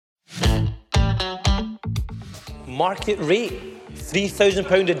Market rate,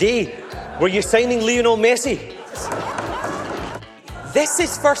 £3,000 a day. Were you signing Lionel Messi? This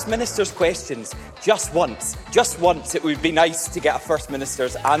is First Minister's questions. Just once it would be nice to get a First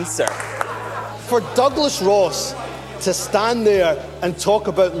Minister's answer. For Douglas Ross to stand there and talk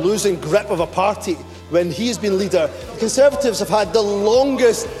about losing grip of a party when he's been leader, the Conservatives have had the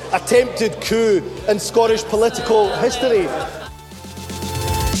longest attempted coup in Scottish political history.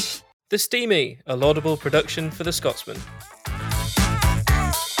 The Steamy, a laudable production for the Scotsman.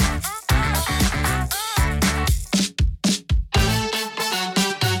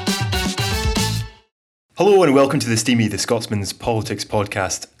 Hello and welcome to The Steamy, the Scotsman's politics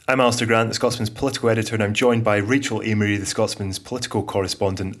podcast. I'm Alistair Grant, the Scotsman's political editor, and I'm joined by Rachel Amory, the Scotsman's political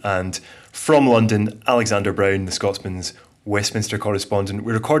correspondent, and from London, Alexander Brown, the Scotsman's Westminster correspondent.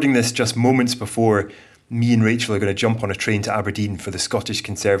 We're recording this just moments before me and Rachel are going to jump on a train to Aberdeen for the Scottish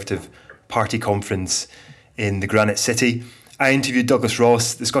Conservative Party conference in the Granite City. I interviewed Douglas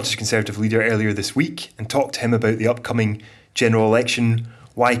Ross, the Scottish Conservative leader, earlier this week and talked to him about the upcoming general election,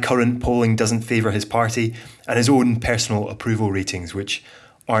 why current polling doesn't favour his party, and his own personal approval ratings, which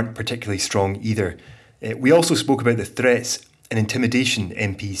aren't particularly strong either. We also spoke about the threats and intimidation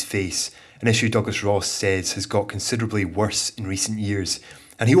MPs face, an issue Douglas Ross says has got considerably worse in recent years.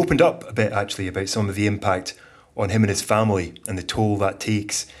 And he opened up a bit, actually, about some of the impact on him and his family and the toll that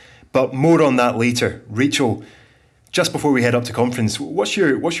takes. But more on that later. Rachel, just before we head up to conference, what's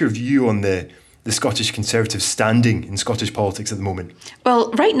your view on the Scottish Conservatives standing in Scottish politics at the moment?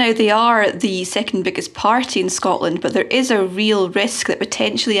 Well, right now they are the second biggest party in Scotland, but there is a real risk that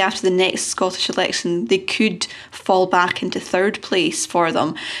potentially after the next Scottish election they could fall back into third place for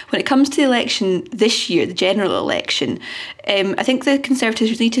them. When it comes to the election this year, the general election, I think the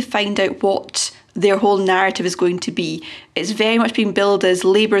Conservatives need to find out what their whole narrative is going to be. It's very much being billed as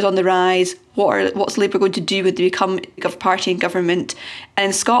Labour's on the rise. What's Labour going to do when they become a party in government? And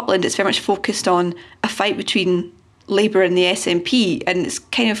in Scotland, it's very much focused on a fight between Labour and the SNP. And it's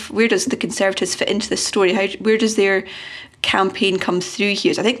kind of, where does the Conservatives fit into this story? Where does their campaign come through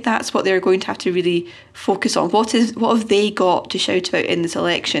here? So I think that's what they're going to have to really focus on. What have they got to shout about in this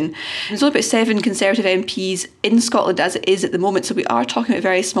election? There's only about 7 Conservative MPs in Scotland as it is at the moment, so we are talking about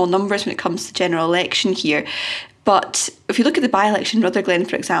very small numbers when it comes to the general election here. But if you look at the by-election in Rutherglen,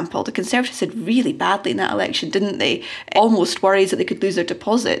 for example, the Conservatives did really badly in that election, didn't they? Almost worries that they could lose their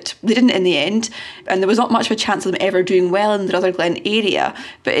deposit. They didn't in the end, and there was not much of a chance of them ever doing well in the Rutherglen area.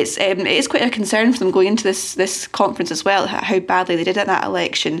 But it is quite a concern for them going into this conference as well, how badly they did at that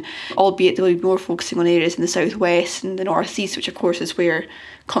election, albeit they'll be more focusing on areas in the southwest and the northeast, which of course is where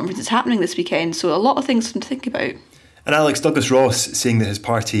conference is happening this weekend. So a lot of things for them to think about. And Alex, Douglas Ross saying that his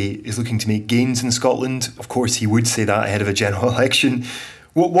party is looking to make gains in Scotland. Of course, he would say that ahead of a general election.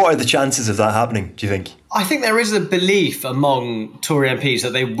 What are the chances of that happening, do you think? I think there is a belief among Tory MPs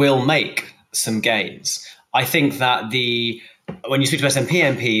that they will make some gains. I think that when you speak to SNP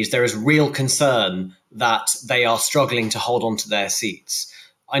MPs, there is real concern that they are struggling to hold on to their seats.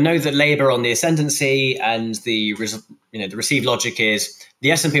 I know that Labour are on the ascendancy, and the received logic is the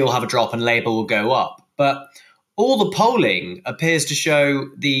SNP will have a drop and Labour will go up. But all the polling appears to show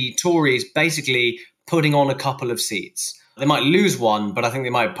the Tories basically putting on a couple of seats. They might lose one, but I think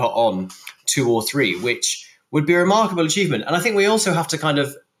they might put on 2 or 3, which would be a remarkable achievement. And I think we also have to kind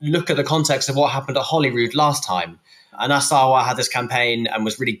of look at the context of what happened at Holyrood last time. Anas Sarwar had this campaign and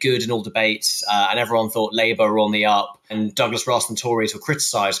was really good in all debates, and everyone thought Labour were on the up. And Douglas Ross and Tories were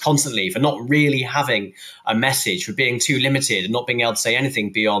criticised constantly for not really having a message, for being too limited and not being able to say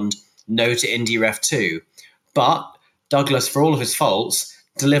anything beyond no to Indy Ref 2. But Douglas, for all of his faults,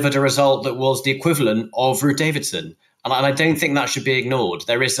 delivered a result that was the equivalent of Ruth Davidson. And I don't think that should be ignored.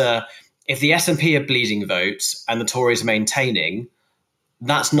 If the SNP are bleeding votes and the Tories are maintaining,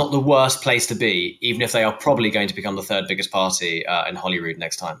 that's not the worst place to be, even if they are probably going to become the third biggest party in Holyrood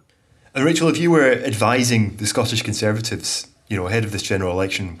next time. And Rachel, if you were advising the Scottish Conservatives, ahead of this general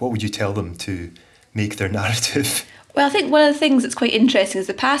election, what would you tell them to make their narrative? Well, I think one of the things that's quite interesting is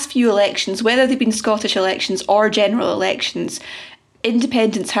the past few elections, whether they've been Scottish elections or general elections,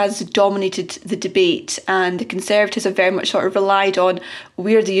 independence has dominated the debate, and the Conservatives have very much sort of relied on,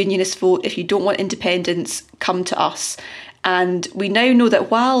 we're the unionist vote, if you don't want independence, come to us. And we now know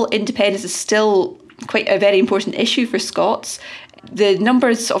that while independence is still quite a very important issue for Scots, the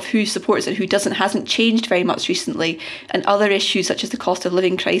numbers of who supports it and who doesn't hasn't changed very much recently, and other issues such as the cost of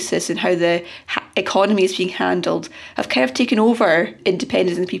living crisis and how the economy is being handled have kind of taken over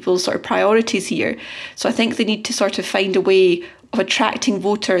independence and people's sort of priorities here. So I think they need to sort of find a way of attracting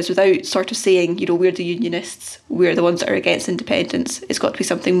voters without sort of saying, we're the unionists, we're the ones that are against independence. It's got to be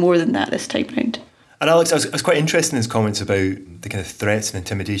something more than that this time round. And Alex, I was quite interested in his comments about the kind of threats and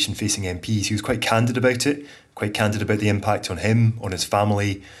intimidation facing MPs. He was quite candid about it, quite candid about the impact on him, on his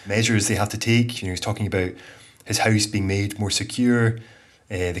family, measures they have to take. He was talking about his house being made more secure,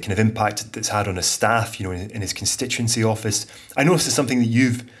 the kind of impact that's had on his staff, in his constituency office. I know this is something that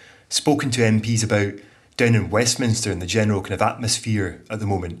you've spoken to MPs about down in Westminster and the general kind of atmosphere at the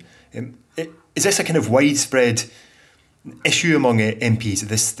moment. Is this a kind of widespread issue among MPs,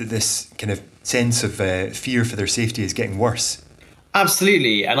 that this kind of sense of fear for their safety is getting worse?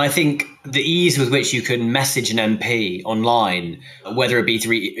 Absolutely. And I think the ease with which you can message an MP online, whether it be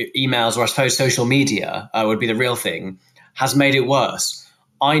through emails or I suppose social media would be the real thing, has made it worse.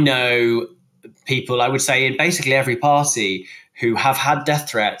 I know people, I would say, in basically every party who have had death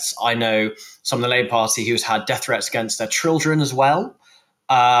threats. I know some of the Labour Party who's had death threats against their children as well,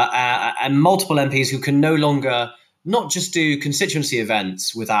 and multiple MPs who can no longer not just do constituency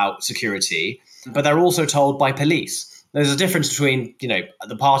events without security, but they're also told by police. There's a difference between,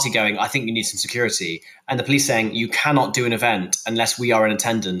 the party going, I think you need some security, and the police saying you cannot do an event unless we are in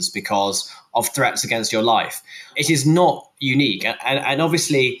attendance because of threats against your life. It is not unique. And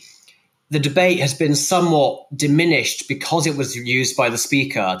obviously, the debate has been somewhat diminished because it was used by the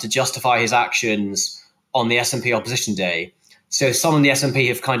Speaker to justify his actions on the SNP opposition day. So some of the SNP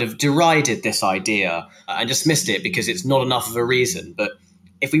have kind of derided this idea and dismissed it because it's not enough of a reason. But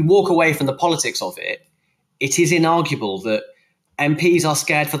if we walk away from the politics of it, it is inarguable that MPs are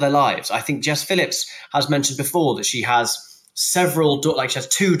scared for their lives. I think Jess Phillips has mentioned before that she has several, she has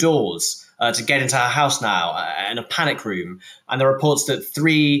 2 doors to get into her house now and a panic room. And there are reports that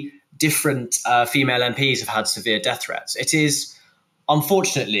 3 different female MPs have had severe death threats. It is,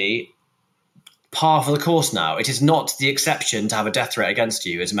 unfortunately, par for the course now. It is not the exception to have a death threat against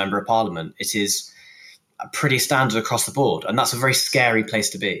you as a member of parliament. It is pretty standard across the board, and that's a very scary place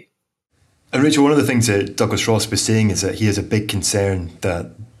to be. And Rachel, one of the things that Douglas Ross was saying is that he has a big concern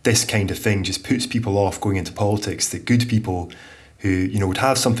that this kind of thing just puts people off going into politics, that good people who would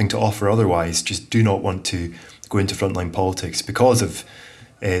have something to offer otherwise just do not want to go into frontline politics because of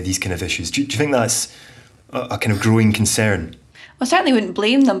these kind of issues. Do you think that's a kind of growing concern? I certainly wouldn't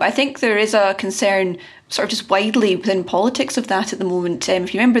blame them, but I think there is a concern sort of just widely within politics of that at the moment.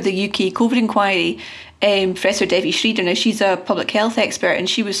 If you remember the UK COVID inquiry, Professor Devi Sridhar, now she's a public health expert, and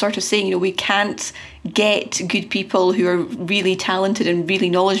she was sort of saying, we can't get good people who are really talented and really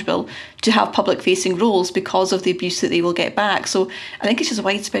knowledgeable to have public-facing roles because of the abuse that they will get back. So I think it's just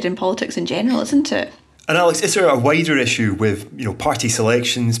widespread in politics in general, isn't it? And Alex, is there a wider issue with party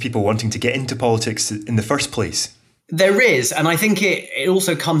selections, people wanting to get into politics in the first place? There is, and I think it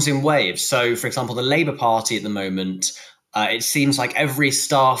also comes in waves. So, for example, the Labour Party at the moment, it seems like every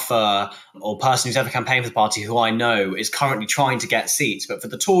staffer or person who's ever campaigned for the party who I know is currently trying to get seats. But for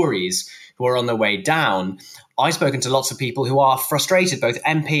the Tories, who are on their way down, I've spoken to lots of people who are frustrated, both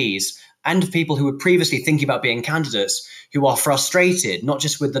MPs and people who were previously thinking about being candidates, who are frustrated, not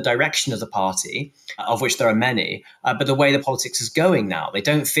just with the direction of the party, of which there are many, but the way the politics is going now. They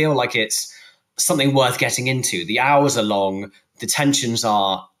don't feel like it's something worth getting into. The hours are long, the tensions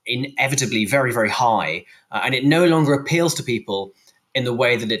are inevitably very, very high, and it no longer appeals to people in the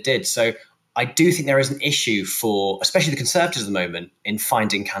way that it did. So I do think there is an issue for, especially the Conservatives at the moment, in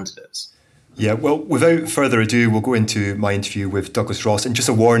finding candidates. Yeah, well, without further ado, we'll go into my interview with Douglas Ross. And just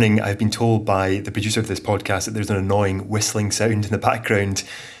a warning, I've been told by the producer of this podcast that there's an annoying whistling sound in the background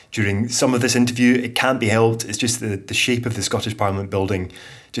during some of this interview. It can't be helped. It's just the shape of the Scottish Parliament building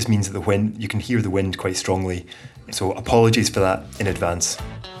just means that the wind, you can hear the wind quite strongly. So apologies for that in advance.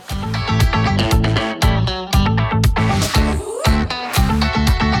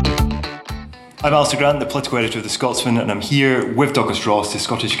 I'm Alistair Grant, the political editor of The Scotsman, and I'm here with Douglas Ross, the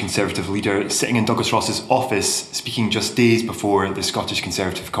Scottish Conservative leader, sitting in Douglas Ross's office, speaking just days before the Scottish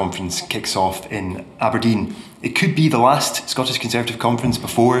Conservative Conference kicks off in Aberdeen. It could be the last Scottish Conservative Conference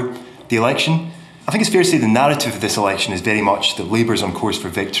before the election. I think it's fair to say the narrative of this election is very much that Labour's on course for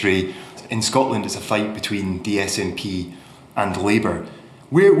victory. In Scotland, it's a fight between the SNP and Labour.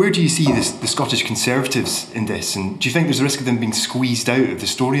 Where do you see the Scottish Conservatives in this? And do you think there's a risk of them being squeezed out of the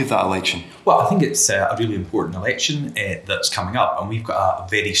story of that election? Well, I think it's a really important election that's coming up, and we've got a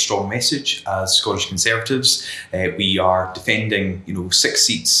very strong message as Scottish Conservatives. We are defending, 6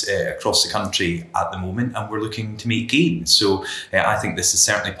 seats across the country at the moment, and we're looking to make gains. So I think this is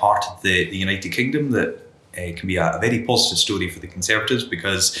certainly part of the United Kingdom that can be a very positive story for the Conservatives,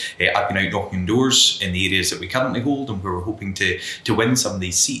 because I've been out knocking on doors in the areas that we currently hold and where we're hoping to win some of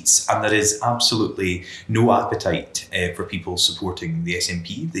these seats, and there is absolutely no appetite for people supporting the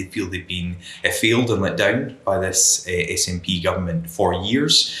SNP. They feel they've been failed and let down by this SNP government for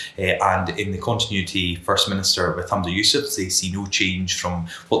years, and in the continuity First Minister with Hamza Yousaf, they see no change from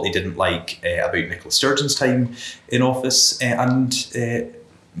what they didn't like about Nicola Sturgeon's time in office,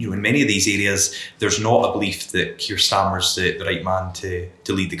 in many of these areas, there's not a belief that Keir Starmer's the right man to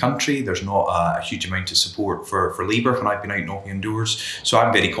lead the country. There's not a huge amount of support for Labour when I've been out knocking on doors. So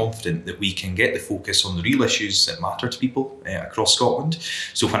I'm very confident that we can get the focus on the real issues that matter to people across Scotland.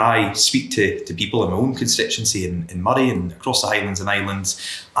 So when I speak to people in my own constituency in Murray and across the Highlands and Islands,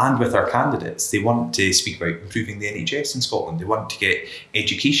 and with our candidates, they want to speak about improving the NHS in Scotland. They want to get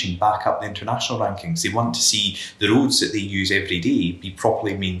education back up the international rankings. They want to see the roads that they use every day be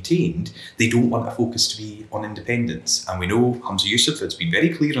properly maintained. They don't want a focus to be on independence. And we know Hamza Yousaf has been very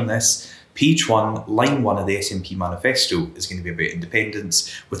clear on this. Page 1, line 1 of the SNP manifesto is going to be about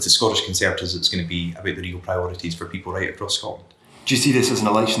independence. With the Scottish Conservatives, it's going to be about the real priorities for people right across Scotland. Do you see this as an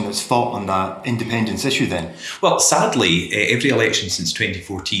election that's fought on that independence issue then? Well, sadly, every election since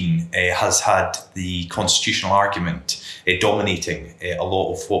 2014 has had the constitutional argument dominating a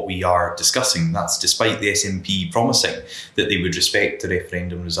lot of what we are discussing. That's despite the SNP promising that they would respect the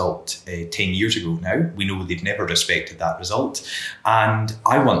referendum result 10 years ago now. We know they've never respected that result. And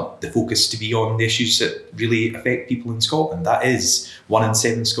I want the focus to be on the issues that really affect people in Scotland. That is 1 in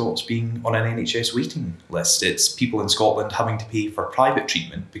 7 Scots being on an NHS waiting list. It's people in Scotland having to pay for private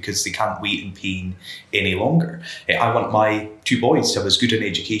treatment because they can't wait in pain any longer. I want my 2 boys to have as good an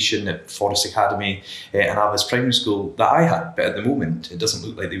education at Forest Academy and Avis Primary School that I had, but at the moment it doesn't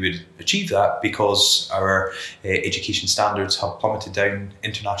look like they would achieve that because our education standards have plummeted down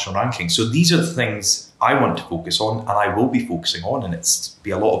international rankings. So these are the things I want to focus on, and I will be focusing on, and it's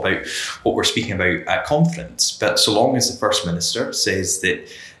be a lot about what we're speaking about at conference. But so long as the First Minister says that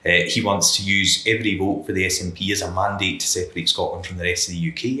he wants to use every vote for the SNP as a mandate to separate Scotland from the rest of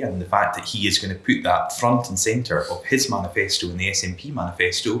the UK, and the fact that he is going to put that front and centre of his manifesto and the SNP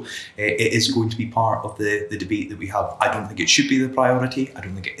manifesto, it is going to be part of the debate that we have. I don't think it should be the priority. I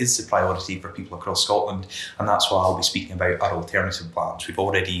don't think it is the priority for people across Scotland, and that's why I'll be speaking about our alternative plans. We've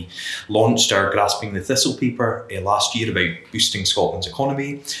already launched our Grasping the Thistle paper last year about boosting Scotland's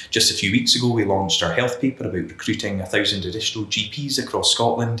economy. Just a few weeks ago, we launched our health paper about recruiting 1,000 additional GPs across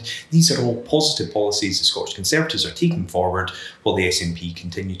Scotland. These are all positive policies the Scottish Conservatives are taking forward, while the SNP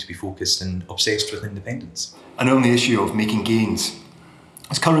continue to be focused and obsessed with independence. And on the issue of making gains,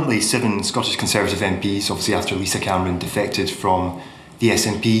 there's currently 7 Scottish Conservative MPs, obviously after Lisa Cameron defected from the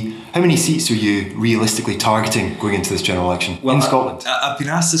SNP. How many seats are you realistically targeting going into this general election in Scotland? I've been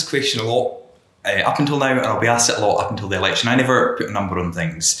asked this question a lot up until now, and I'll be asked it a lot up until the election. I never put a number on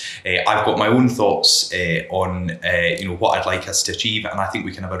things. I've got my own thoughts on what I'd like us to achieve, and I think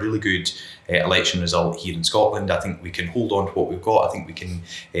we can have a really good election result here in Scotland. I think we can hold on to what we've got. I think we can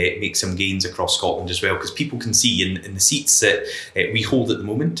make some gains across Scotland as well, because people can see in the seats that we hold at the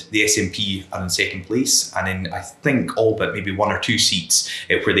moment, the SNP are in second place, and in, I think, all but maybe 1 or 2 seats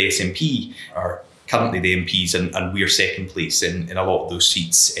where the SNP are currently the MPs, and we're second place in a lot of those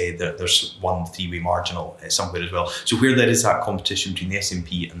seats. There's 1 3-way marginal somewhere as well. So where there is that competition between the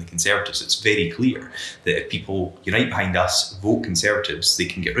SNP and the Conservatives, it's very clear that if people unite behind us, vote Conservatives, they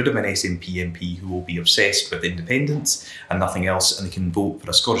can get rid of an SNP MP who will be obsessed with independence and nothing else, and they can vote for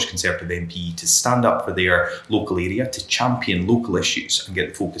a Scottish Conservative MP to stand up for their local area, to champion local issues and get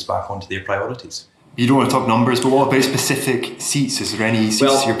the focus back onto their priorities. You don't want to talk numbers, but what about specific seats? Is there any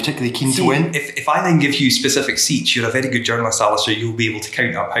seats you're particularly keen to win? If I then give you specific seats, you're a very good journalist, Alistair. You'll be able to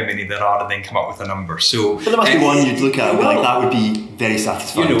count up how many there are and then come up with a number. But there must be one you'd look at and be like, that would be very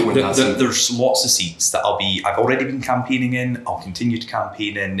satisfying to win that seat. There's lots of seats that I've already been campaigning in. I'll continue to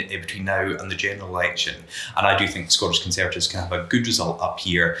campaign in between now and the general election. And I do think the Scottish Conservatives can have a good result up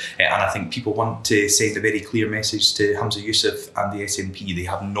here. And I think people want to send a very clear message to Hamza Yousaf and the SNP. They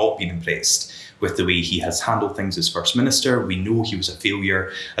have not been impressed with the way he has handled things as First Minister. We know he was a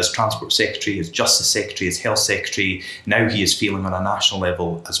failure as Transport Secretary, as Justice Secretary, as Health Secretary. Now he is failing on a national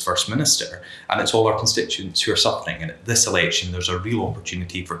level as First Minister. And it's all our constituents who are suffering. And at this election, there's a real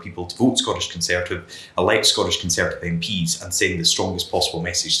opportunity for people to vote Scottish Conservative, elect Scottish Conservative MPs, and send the strongest possible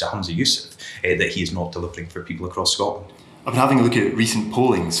message to Hamza Yousaf that he is not delivering for people across Scotland. I've been having a look at recent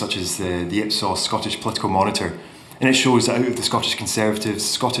polling, such as the Ipsos Scottish Political Monitor, and it shows that out of the Scottish Conservatives,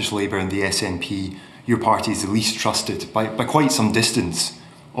 Scottish Labour and the SNP, your party is the least trusted by quite some distance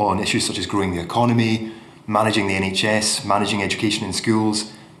on issues such as growing the economy, managing the NHS, managing education in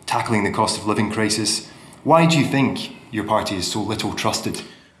schools, tackling the cost of living crisis. Why do you think your party is so little trusted?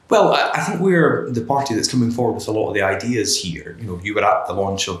 Well, I think we're the party that's coming forward with a lot of the ideas here. You were at the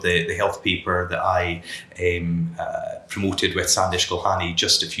launch of the health paper that I promoted with Sandesh Kulhani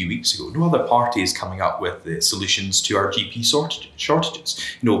just a few weeks ago. No other party is coming up with the solutions to our GP shortages.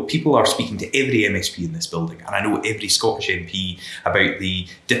 People are speaking to every MSP in this building, and I know every Scottish MP about the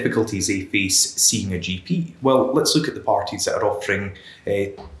difficulties they face seeing a GP. Well, let's look at the parties that are offering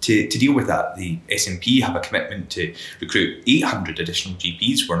to deal with that. The SNP have a commitment to recruit 800 additional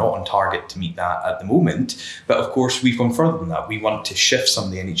GPs. We're not on target to meet that at the moment, but of course we've gone further than that. We want to shift some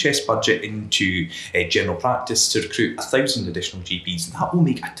of the NHS budget into general practice to recruit 1,000 additional GPs, and that will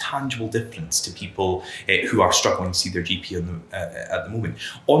make a tangible difference to people who are struggling to see their GP at the moment.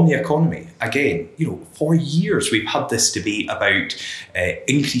 On the economy, again, for years we've had this debate about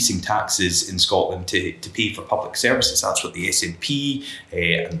increasing taxes in Scotland to pay for public services. That's what the SNP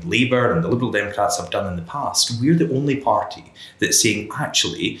and Labour and the Liberal Democrats have done in the past. We're the only party that's saying,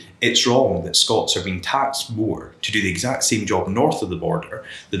 actually, it's wrong that Scots are being taxed more to do the exact same job north of the border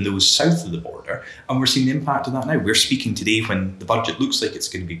than those south of the border. And we're seeing the impact of that now. We're speaking today when the budget looks like it's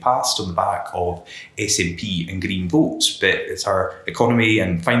going to be passed on the back of SNP and Green votes. But it's our economy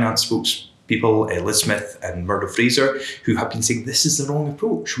and finance spokespeople, Liz Smith and Murdo Fraser, who have been saying this is the wrong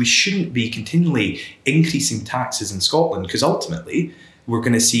approach. We shouldn't be continually increasing taxes in Scotland, because ultimately we're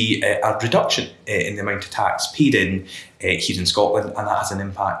going to see a reduction in the amount of tax paid in here in Scotland, and that has an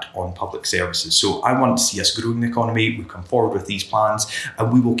impact on public services. So I want to see us growing the economy. We've come forward with these plans,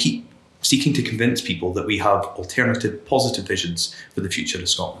 and we will keep seeking to convince people that we have alternative, positive visions for the future of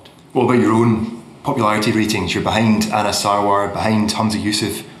Scotland. What about your own popularity ratings? You're behind Anna Sarwar, behind Hamza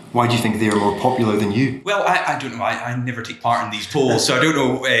Yousaf. Why do you think they are more popular than you? Well, I don't know. I never take part in these polls, so I don't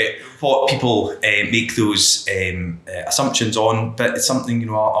know what people make those assumptions on. But it's something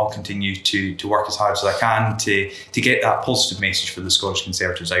I'll continue to work as hard as I can to get that positive message for the Scottish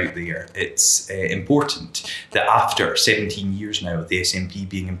Conservatives out there. It's important that after 17 years now of the SNP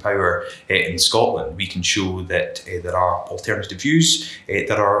being in power in Scotland, we can show that there are alternative views,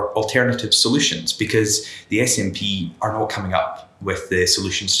 there are alternative solutions, because the SNP are not coming up with the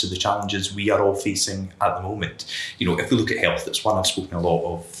solutions to the challenges we are all facing at the moment. If we look at health, it's one I've spoken a lot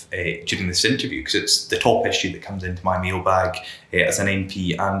of during this interview, because it's the top issue that comes into my mailbag as an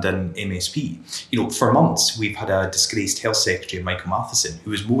MP and an MSP. For months, we've had a disgraced Health Secretary, Michael Matheson, who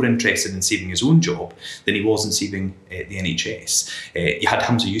was more interested in saving his own job than he was in saving the NHS. You had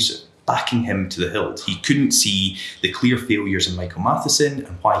Hamza Yousaf backing him to the hilt. He couldn't see the clear failures in Michael Matheson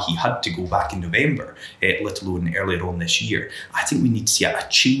and why he had to go back in November, let alone earlier on this year. I think we need to see a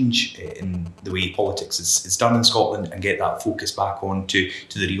change in the way politics is done in Scotland and get that focus back on to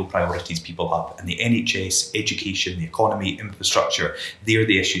the real priorities people have. And the NHS, education, the economy, infrastructure, they're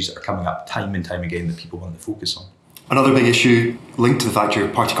the issues that are coming up time and time again that people want to focus on. Another big issue linked to the fact your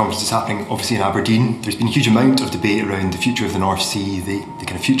party conference is happening obviously in Aberdeen. There's been a huge amount of debate around the future of the North Sea, the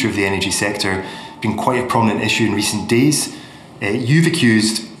kind of future of the energy sector, been quite a prominent issue in recent days. You've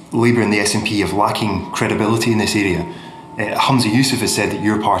accused Labour and the SNP of lacking credibility in this area. Hamza Yousaf has said that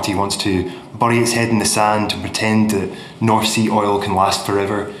your party wants to bury its head in the sand and pretend that North Sea oil can last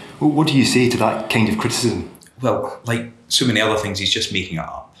forever. What do you say to that kind of criticism? Well, like so many other things, he's just making it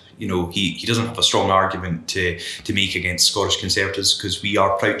up. He doesn't have a strong argument to make against Scottish Conservatives, because we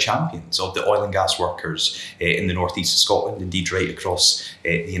are proud champions of the oil and gas workers in the northeast of Scotland, indeed right across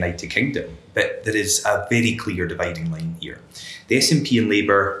the United Kingdom. But there is a very clear dividing line here. The SNP and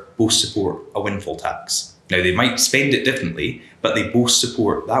Labour both support a windfall tax. Now, they might spend it differently, but they both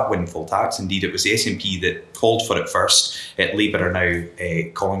support that windfall tax. Indeed, it was the SNP that called for it first. Labour are now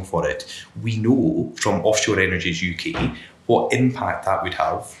calling for it. We know from Offshore Energies UK what impact that would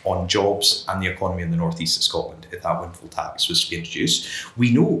have on jobs and the economy in the northeast of Scotland if that windfall tax was to be introduced.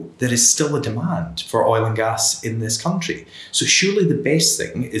 We know there is still a demand for oil and gas in this country. So surely the best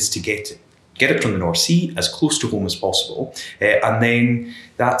thing is to get it from the North Sea as close to home as possible, and then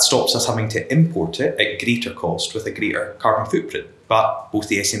that stops us having to import it at greater cost with a greater carbon footprint. But both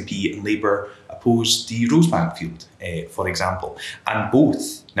the SNP and Labour oppose the Rosebank field, for example, and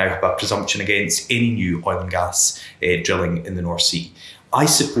both now have a presumption against any new oil and gas drilling in the North Sea. I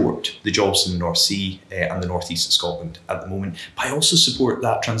support the jobs in the North Sea and the northeast of Scotland at the moment, but I also support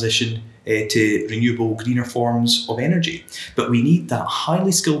that transition to renewable, greener forms of energy. But we need that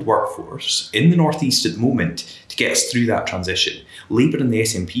highly skilled workforce in the northeast at the moment to get us through that transition. Labour and the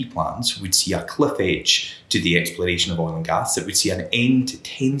SNP plans would see a cliff edge to the exploration of oil and gas. It would see an end to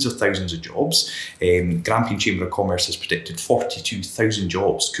tens of thousands of jobs. Grampian Chamber of Commerce has predicted 42,000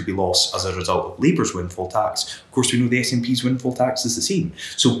 jobs could be lost as a result of Labour's windfall tax. Of course, we know the SNP's windfall tax is the same.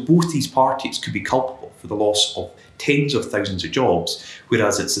 So both these parties could be culpable for the loss of tens of thousands of jobs,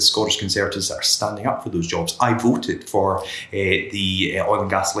 whereas it's the Scottish Conservatives that are standing up for those jobs. I voted for the oil and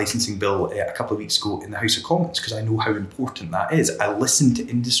gas licensing bill a couple of weeks ago in the House of Commons because I know how important that is. I listened to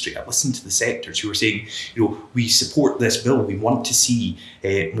industry, I listened to the sectors who were saying, we support this bill, we want to see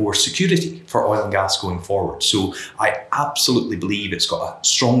more security for oil and gas going forward. So I absolutely believe it's got a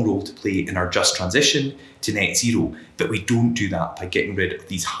strong role to play in our just transition to net zero, but we don't do that by getting rid of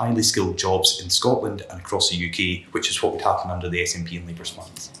these highly skilled jobs in Scotland and across the UK, which is what would happen under the SNP and Labour's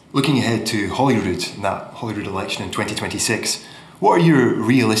plans. Looking ahead to Holyrood and that Holyrood election in 2026, what are your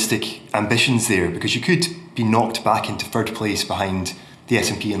realistic ambitions there? Because you could be knocked back into third place behind the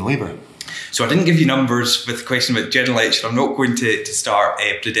SNP and Labour. So I didn't give you numbers with the question about the general election. I'm not going to start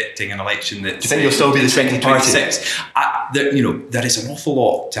predicting an election that's... Do you think you'll still be the second party? There is an awful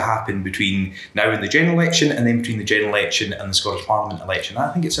lot to happen between now and the general election, and then between the general election and the Scottish Parliament election.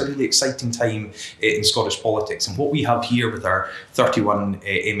 I think it's a really exciting time in Scottish politics. And what we have here with our 31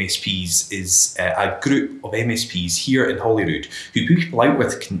 MSPs is a group of MSPs here in Holyrood who people out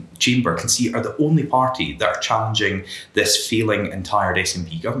with Chamber can see are the only party that are challenging this failing and tired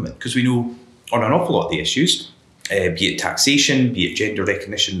SNP government. Because we know on an awful lot of the issues, be it taxation, be it gender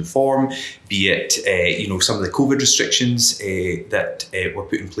recognition reform, be it some of the COVID restrictions that were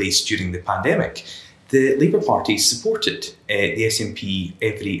put in place during the pandemic, the Labour Party supported the SNP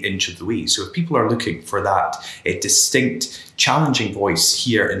every inch of the way. So if people are looking for that distinct, challenging voice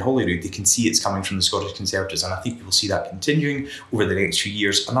here in Holyrood, they can see it's coming from the Scottish Conservatives, and I think you will see that continuing over the next few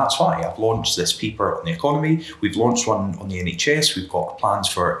years. And that's why I've launched this paper on the economy. We've launched one on the NHS. We've got plans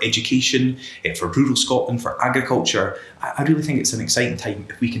for education, for rural Scotland, for agriculture. I really think it's an exciting time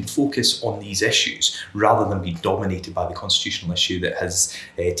if we can focus on these issues rather than be dominated by the constitutional issue that has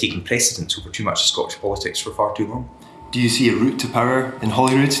taken precedence over too much of Scottish politics for far too long. Do you see a route to power in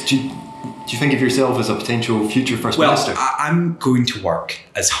Holyrood? Do you think of yourself as a potential future First Minister? I'm going to work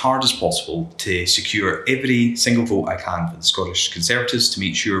as hard as possible to secure every single vote I can for the Scottish Conservatives to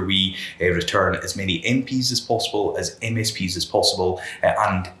make sure we return as many MPs as possible, as MSPs as possible,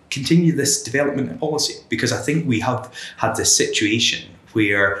 and continue this development in policy. Because I think we have had this situation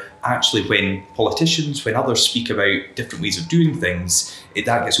where actually when politicians, when others speak about different ways of doing things, that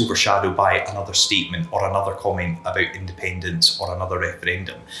gets overshadowed by another statement or another comment about independence or another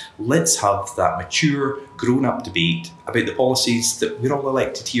referendum. Let's have that mature, grown-up debate about the policies that we're all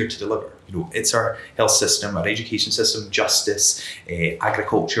elected here to deliver. It's our health system, our education system, justice,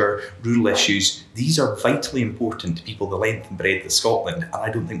 agriculture, rural issues. These are vitally important to people the length and breadth of Scotland, and I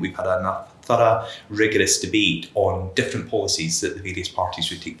don't think we've had enough thorough, rigorous debate on different policies that the various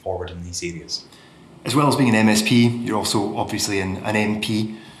parties would take forward in these areas. As well as being an MSP, you're also obviously an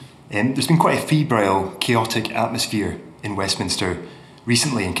MP. There's been quite a febrile, chaotic atmosphere in Westminster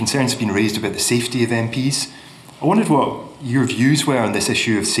recently, and concerns have been raised about the safety of MPs. I wondered what your views were on this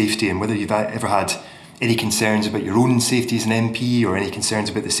issue of safety and whether you've ever had any concerns about your own safety as an MP or any concerns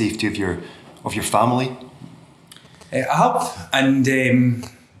about the safety of your family. I have, and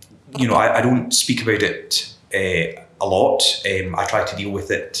I don't speak about it a lot. I try to deal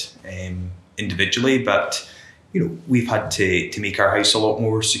with it individually, but we've had to make our house a lot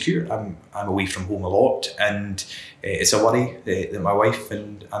more secure. I'm away from home a lot, and it's a worry that my wife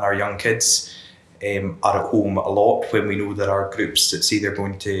and our young kids are at home a lot when we know there are groups that say they're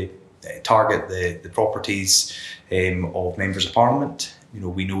going to target the properties of members of Parliament.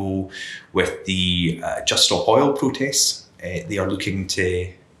 We know with the Just Stop Oil protests, they are looking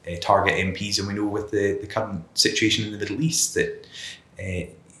to target MPs, and we know with the current situation in the Middle East that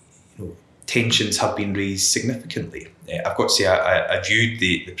tensions have been raised significantly. I've got to say I viewed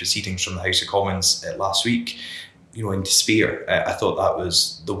the proceedings from the House of Commons last week in despair. I thought that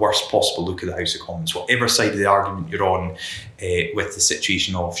was the worst possible look at the House of Commons. Whatever side of the argument you're on with the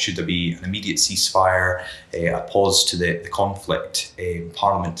situation of should there be an immediate ceasefire, a pause to the conflict,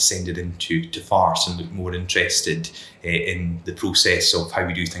 Parliament descended into farce and looked more interested in the process of how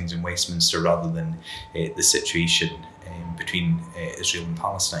we do things in Westminster rather than the situation between Israel and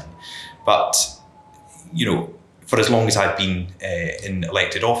Palestine. But, for as long as I've been in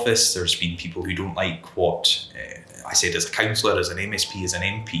elected office, there's been people who don't like what I said as a councillor, as an MSP, as an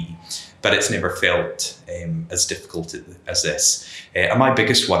MP, but it's never felt as difficult as this. And my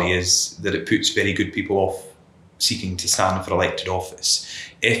biggest worry is that it puts very good people off seeking to stand for elected office.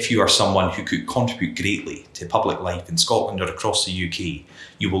 If you are someone who could contribute greatly to public life in Scotland or across the UK,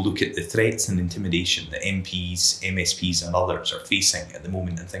 you will look at the threats and intimidation that MPs, MSPs and others are facing at the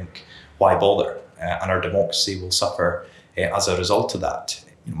moment and think, why bother? And our democracy will suffer as a result of that.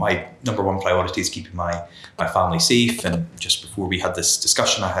 my number one priority is keeping my family safe. And just before we had this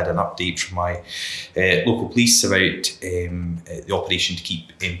discussion, I had an update from my local police about the operation to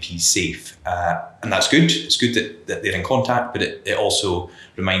keep MPs safe. And that's good. It's good that they're in contact, but it also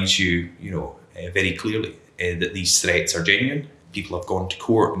reminds you, very clearly that these threats are genuine. People have gone to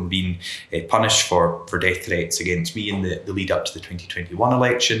court and been punished for death threats against me in the lead up to the 2021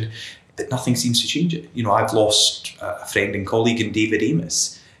 election. But nothing seems to change it. I've lost a friend and colleague in David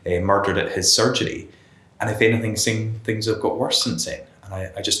Amos, murdered at his surgery. And if anything, things have got worse since then. And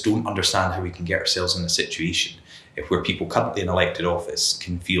I just don't understand how we can get ourselves in a situation where people currently in elected office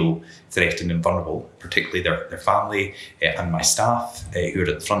can feel threatened and vulnerable, particularly their family and my staff who are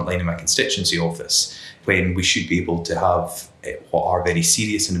at the front line in my constituency office, when we should be able to have what are very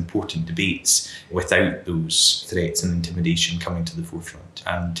serious and important debates without those threats and intimidation coming to the forefront.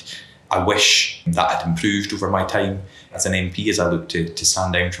 And I wish that had improved over my time as an MP as I look to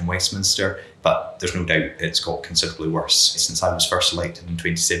stand down from Westminster, but there's no doubt it's got considerably worse since I was first elected in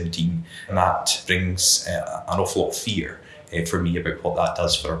 2017, and that brings an awful lot of fear for me about what that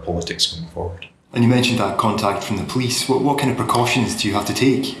does for our politics going forward. And you mentioned that contact from the police. What kind of precautions do you have to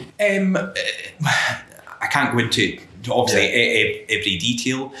take? I can't go into obviously every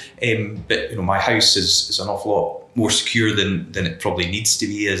detail, but my house is an awful lot more secure than it probably needs to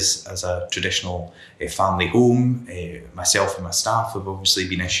be as a traditional family home. Myself and my staff have obviously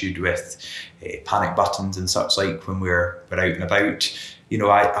been issued with panic buttons and such like when we're out and about.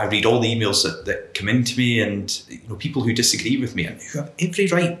 I read all the emails that come into me, and people who disagree with me and who have every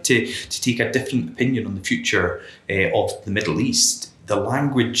right to take a different opinion on the future of the Middle East. The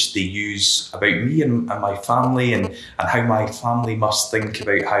language they use about me and my family and how my family must think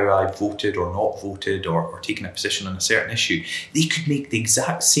about how I've voted or not voted or taken a position on a certain issue, they could make the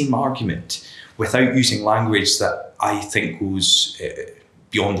exact same argument without using language that I think goes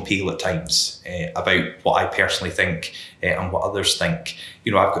beyond the pale at times about what I personally think and what others think.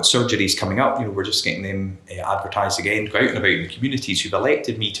 I've got surgeries coming up, we're just getting them advertised again, go out and about in the communities who've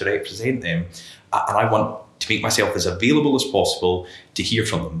elected me to represent them, and I want to make myself as available as possible to hear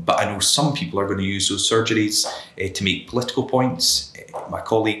from them. But I know some people are going to use those surgeries to make political points. My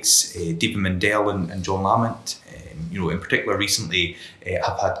colleagues, David Mundell and John Lamont, in particular recently,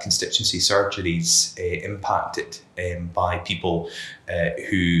 have had constituency surgeries impacted by people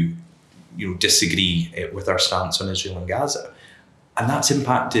who disagree with our stance on Israel and Gaza. And that's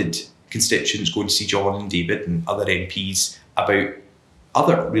impacted constituents going to see John and David and other MPs about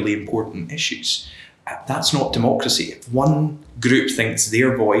other really important issues. That's not democracy. If one group thinks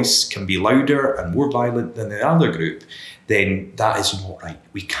their voice can be louder and more violent than the other group, then that is not right.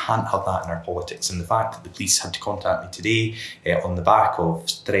 We can't have that in our politics. And the fact that the police had to contact me today on the back of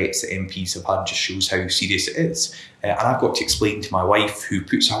threats that MPs have had just shows how serious it is. And I've got to explain to my wife, who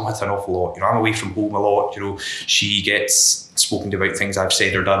puts her with an awful lot. I'm away from home a lot. She gets spoken to about things I've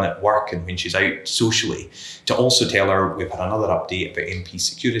said or done at work and when she's out socially, to also tell her we've had another update about MP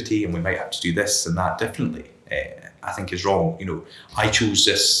security and we might have to do this and that differently. I think is wrong. I chose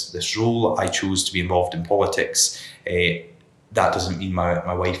this role. I chose to be involved in politics. That doesn't mean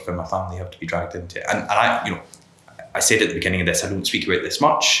my wife and my family have to be dragged into it. And I said at the beginning of this, I don't speak about this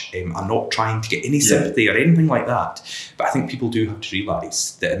much. I'm not trying to get any sympathy or anything like that. But I think people do have to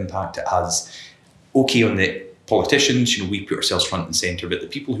realise the impact it has. Okay, on the politicians, we put ourselves front and centre, but the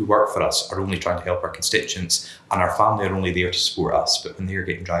people who work for us are only trying to help our constituents, and our family are only there to support us. But when they're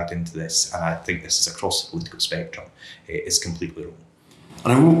getting dragged into this, and I think this is across the political spectrum, it's completely wrong.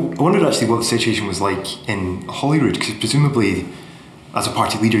 And I wondered actually what the situation was like in Holyrood, because presumably as a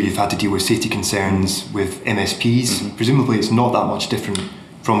party leader you've had to deal with safety concerns with MSPs. Mm-hmm. Presumably it's not that much different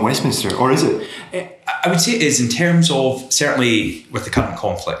from Westminster, or is it? I would say it is, in terms of, certainly with the current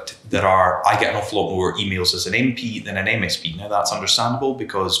conflict, I get an awful lot more emails as an MP than an MSP. Now that's understandable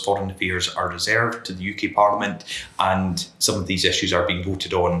because foreign affairs are reserved to the UK Parliament and some of these issues are being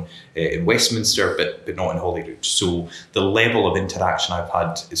voted on in Westminster but not in Holyrood. So the level of interaction I've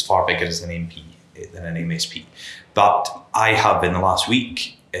had is far bigger as an MP than an MSP. But I have in the last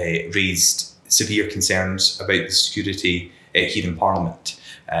week raised severe concerns about the security here in Parliament.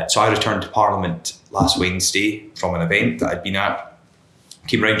 So I returned to Parliament last Wednesday from an event that I'd been at,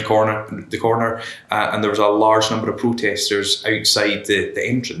 came round the corner and there was a large number of protesters outside the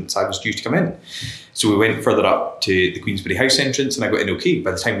entrance I was due to come in. So we went further up to the Queensberry House entrance and I got in okay.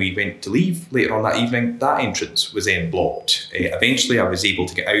 By the time we went to leave later on that evening, that entrance was then blocked. Eventually I was able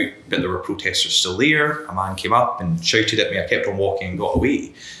to get out, but there were protesters still there. A man came up and shouted at me. I kept on walking and got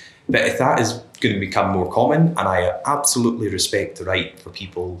away. But if that is going to become more common, and I absolutely respect the right for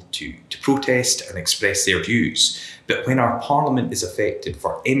people to protest and express their views. But when our parliament is affected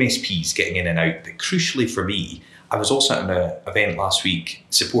for MSPs getting in and out, but crucially for me, I was also at an event last week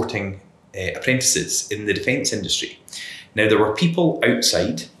supporting apprentices in the defence industry. Now, there were people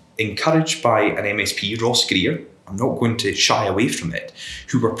outside, encouraged by an MSP, Ross Greer, I'm not going to shy away from it,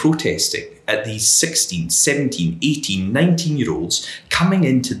 who were protesting at these 16, 17, 18, 19-year-olds coming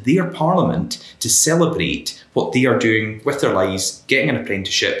into their parliament to celebrate what they are doing with their lives, getting an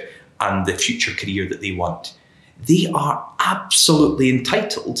apprenticeship and the future career that they want. They are absolutely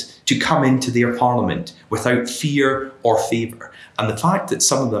entitled to come into their parliament without fear or favour. And the fact that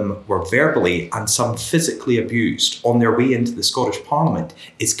some of them were verbally and some physically abused on their way into the Scottish Parliament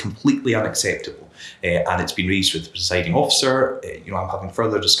is completely unacceptable. And it's been raised with the presiding officer. I'm having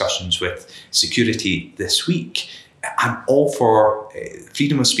further discussions with security this week. I'm all for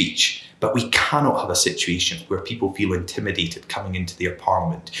freedom of speech, but we cannot have a situation where people feel intimidated coming into their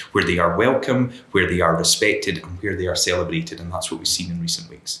parliament, where they are welcome, where they are respected, and where they are celebrated. And that's what we've seen in recent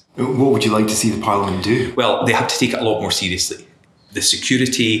weeks. What would you like to see the parliament do? Well, they have to take it a lot more seriously. The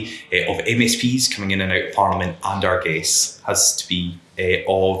security of MSPs coming in and out of Parliament and our guests has to be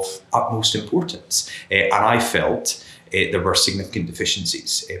of utmost importance. And I felt there were significant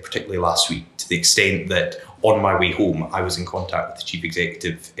deficiencies, particularly last week, to the extent that on my way home, I was in contact with the Chief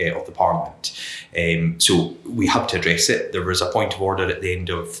Executive of the Parliament. So we have to address it. There was a point of order at the end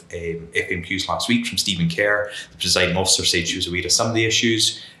of FMQs last week from Stephen Kerr. The presiding officer said she was aware of some of the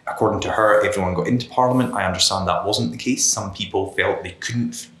issues. According to her, everyone got into Parliament. I understand that wasn't the case. Some people felt they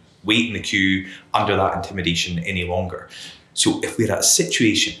couldn't wait in the queue under that intimidation any longer. So if we're at a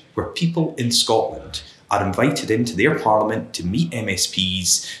situation where people in Scotland are invited into their Parliament to meet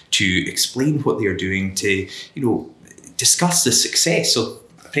MSPs, to explain what they're doing, to discuss the success of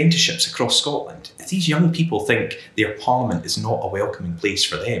apprenticeships across Scotland, if these young people think their Parliament is not a welcoming place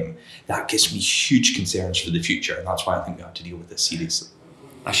for them, that gives me huge concerns for the future, and that's why I think we have to deal with this seriously.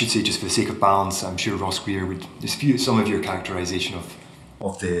 I should say, just for the sake of balance, I'm sure Ross Greer would dispute some of your characterisation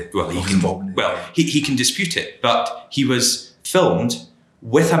of the... He can dispute it, but he was filmed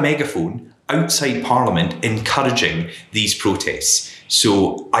with a megaphone outside Parliament encouraging these protests.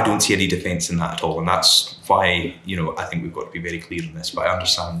 So I don't see any defence in that at all, and that's why I think we've got to be very clear on this. But I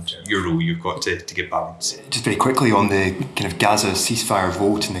understand your role; you've got to give balance. Just very quickly on the kind of Gaza ceasefire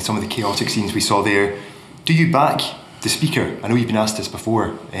vote and some of the chaotic scenes we saw there, do you back the Speaker? I know you've been asked this before,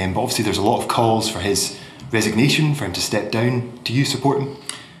 but obviously there's a lot of calls for his resignation, for him to step down. Do you support him?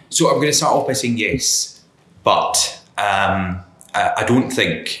 So I'm going to start off by saying yes, but I don't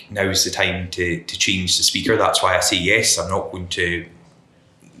think now is the time to change the Speaker. That's why I say yes. I'm not going to,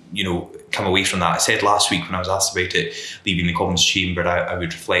 come away from that. I said last week when I was asked about it, leaving the Commons chamber, I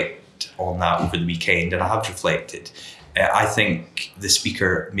would reflect on that over the weekend, and I have reflected. I think the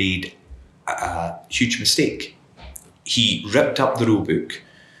Speaker made a huge mistake. He ripped up the rule book,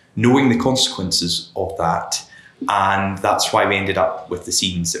 knowing the consequences of that, and that's why we ended up with the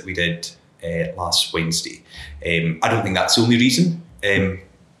scenes that we did last Wednesday. I don't think that's the only reason,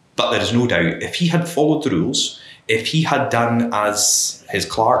 but there is no doubt if he had followed the rules, if he had done as his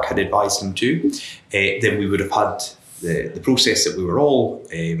clerk had advised him to, then we would have had the process that we were all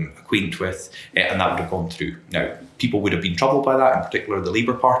acquainted with, and that would have gone through. Now, people would have been troubled by that, in particular the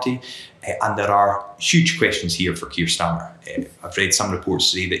Labour Party, and there are huge questions here for Keir Starmer. I've read some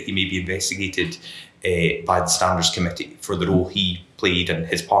reports today that he may be investigated by the Standards Committee for the role he played and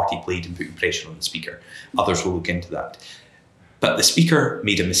his party played in putting pressure on the Speaker. Others will look into that. But the Speaker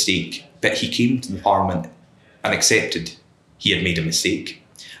made a mistake, but he came to the Parliament and accepted he had made a mistake,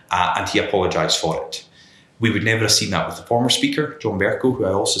 and he apologised for it. We would never have seen that with the former Speaker, John Bercow, who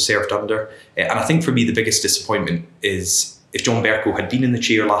I also served under. And I think for me, the biggest disappointment is if John Bercow had been in the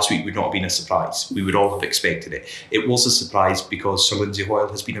chair last week, would not have been a surprise. We would all have expected it. It was a surprise because Sir Lindsay Hoyle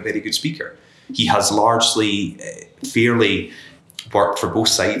has been a very good Speaker. He has largely, fairly worked for both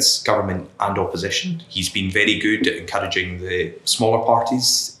sides, government and opposition. He's been very good at encouraging the smaller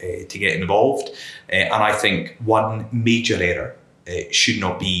parties to get involved. And I think one major error should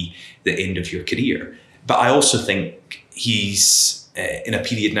not be the end of your career. But I also think he's in a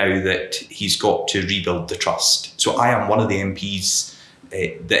period now that he's got to rebuild the trust. So I am one of the MPs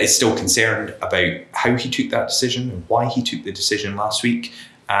that is still concerned about how he took that decision and why he took the decision last week.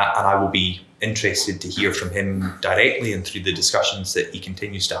 And I will be interested to hear from him directly and through the discussions that he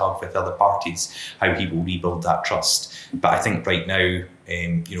continues to have with other parties, how he will rebuild that trust. But I think right now,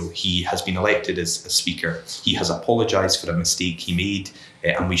 he has been elected as Speaker. He has apologised for a mistake he made,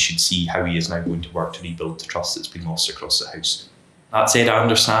 and we should see how he is now going to work to rebuild the trust that's been lost across the House. That said, I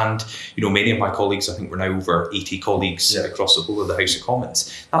understand, many of my colleagues, I think we're now over 80 colleagues across the whole of the House of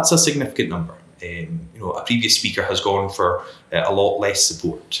Commons. That's a significant number. A previous speaker has gone for a lot less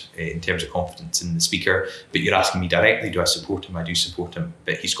support in terms of confidence in the speaker, but you're asking me directly, do I support him? I do support him,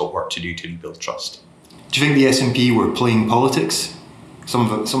 but he's got work to do to rebuild trust. Do you think the SNP were playing politics? Some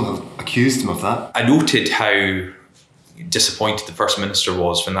have accused him of that. I noted how disappointed the First Minister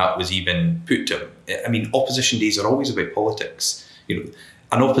was when that was even put to him. I mean, opposition days are always about politics.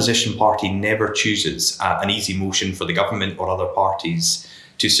 An opposition party never chooses an easy motion for the government or other parties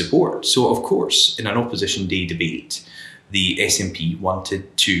to support. So, of course, in an opposition day debate, the SNP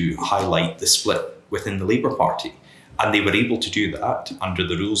wanted to highlight the split within the Labour Party. And they were able to do that under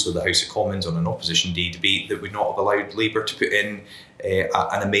the rules of the House of Commons on an opposition day debate that would not have allowed Labour to put in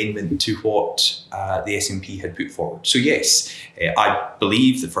an amendment to what the SNP had put forward. So yes, I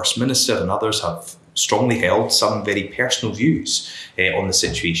believe the First Minister and others have strongly held some very personal views on the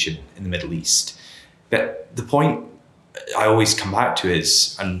situation in the Middle East. But the point I always come back to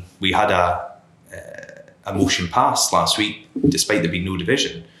is, and we had a motion passed last week, despite there being no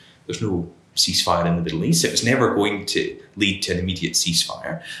division, there's no ceasefire in the Middle East. It was never going to lead to an immediate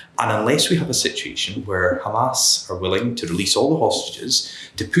ceasefire. And unless we have a situation where Hamas are willing to release all the hostages,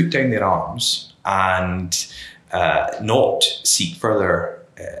 to put down their arms and not seek further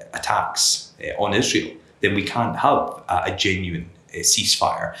attacks on Israel, then we can't have a genuine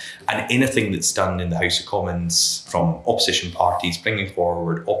ceasefire. And anything that's done in the House of Commons from opposition parties bringing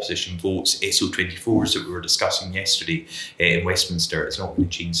forward opposition votes, SO24s that we were discussing yesterday in Westminster, is not going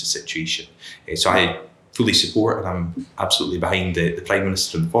to change the situation. So I fully support, and I'm absolutely behind the Prime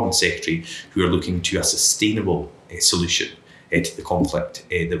Minister and the Foreign Secretary, who are looking to a sustainable solution to the conflict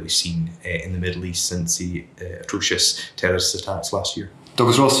that we've seen in the Middle East since the atrocious terrorist attacks last year.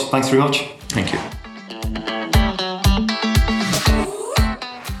 Douglas Ross, thanks very much. Thank you.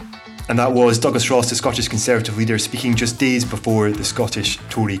 And that was Douglas Ross, the Scottish Conservative leader, speaking just days before the Scottish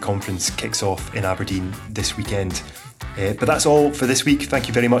Tory conference kicks off in Aberdeen this weekend. But that's all for this week. Thank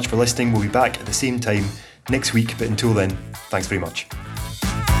you very much for listening. We'll be back at the same time next week. But until then, thanks very much.